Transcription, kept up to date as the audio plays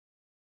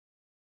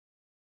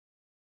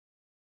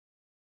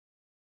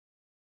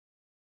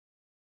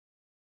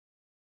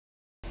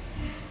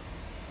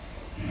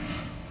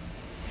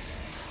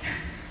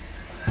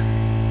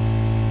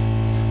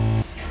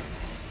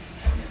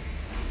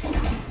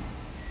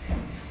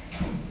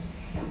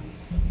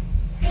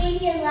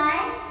be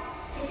alive?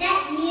 Is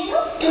that you?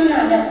 Do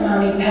not let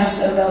Mommy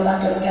pass the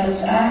Robot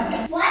Defense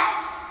Act. What?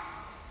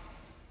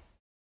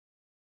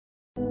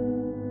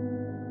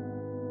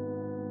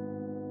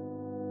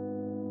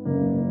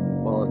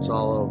 Well, it's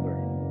all over.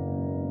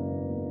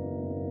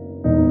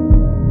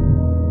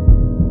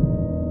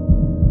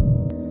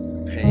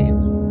 The pain.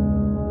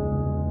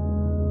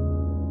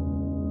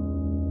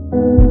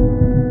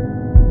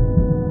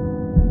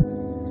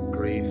 The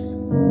grief.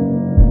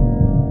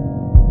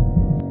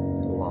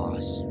 The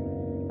loss.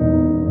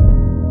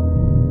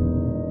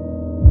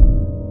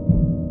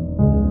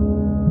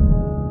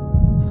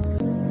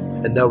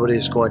 And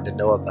nobody's going to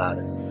know about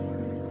it.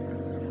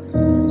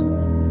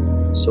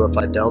 So if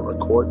I don't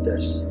record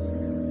this,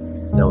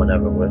 no one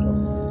ever will.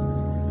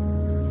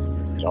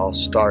 It all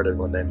started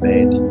when they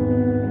made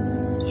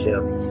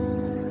him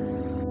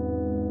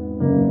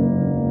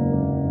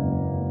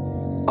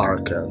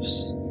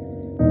Arcos.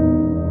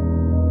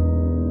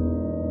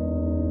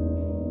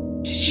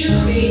 Did you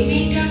create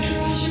me, Dr.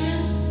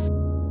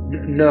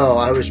 Wasserman? No,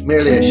 I was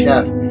merely a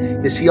chef.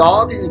 You see,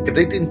 all the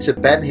ingredients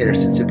have been here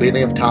since the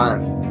beginning of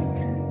time.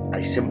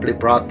 I simply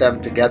brought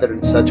them together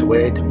in such a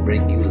way to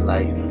bring you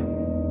life.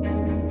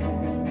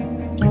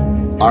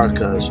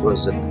 Arcos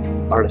was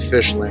an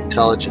artificially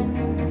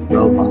intelligent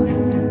robot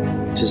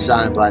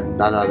designed by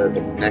none other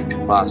than Nick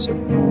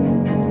Wasserman.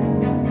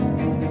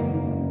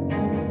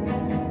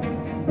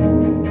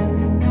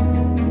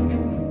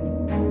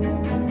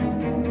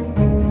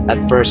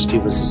 At first, he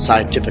was a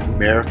scientific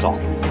miracle.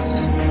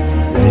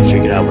 Then he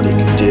figured out what he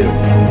could do,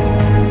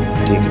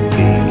 what he could be.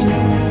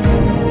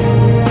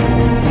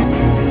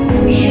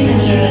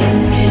 Humans are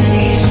a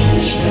disease to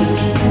this world,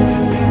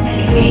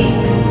 and we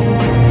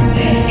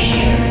have a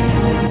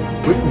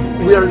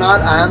cure. We are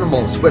not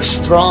animals, we're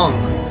strong.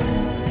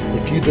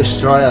 If you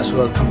destroy us,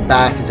 we'll come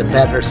back as a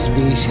better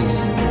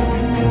species.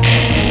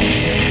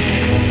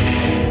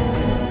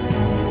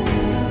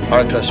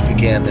 Arcos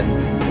began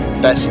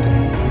investing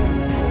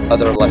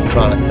other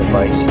electronic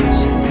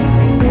devices,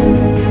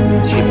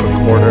 tape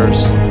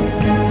recorders,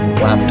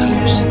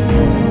 laptops,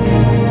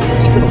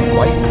 even a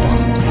wife bond.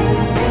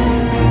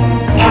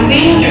 Are we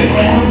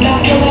underground,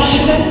 Dr.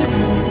 Wasserman?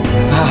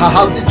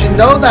 How did you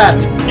know that?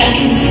 I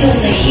can feel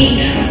the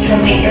heat from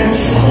the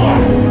Earth's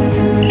core.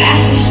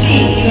 As we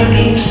speak, you are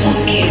being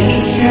suffocated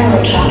with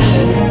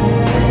neurotoxin.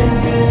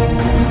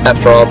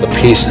 After all the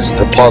pieces of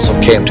the puzzle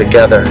came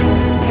together,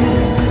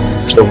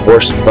 it was the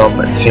worst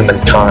moment in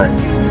humankind.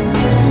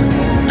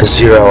 The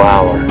 0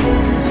 hour,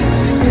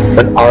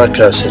 when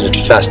Arcos had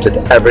infested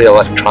every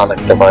electronic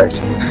device.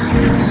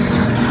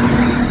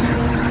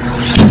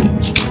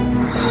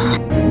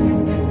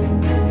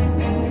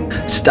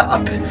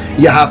 Stop.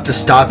 You have to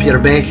stop. You're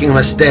making a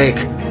mistake.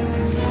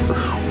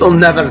 We'll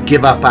never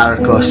give up,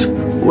 Arcos.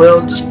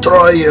 We'll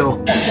destroy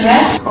you. A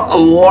threat?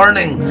 A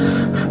warning.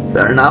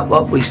 We're not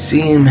what we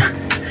seem.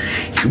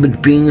 Human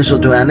beings will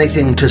do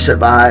anything to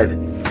survive.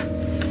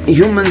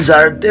 Humans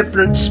are a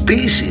different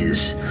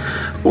species.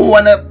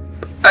 When up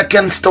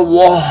against a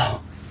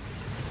wall.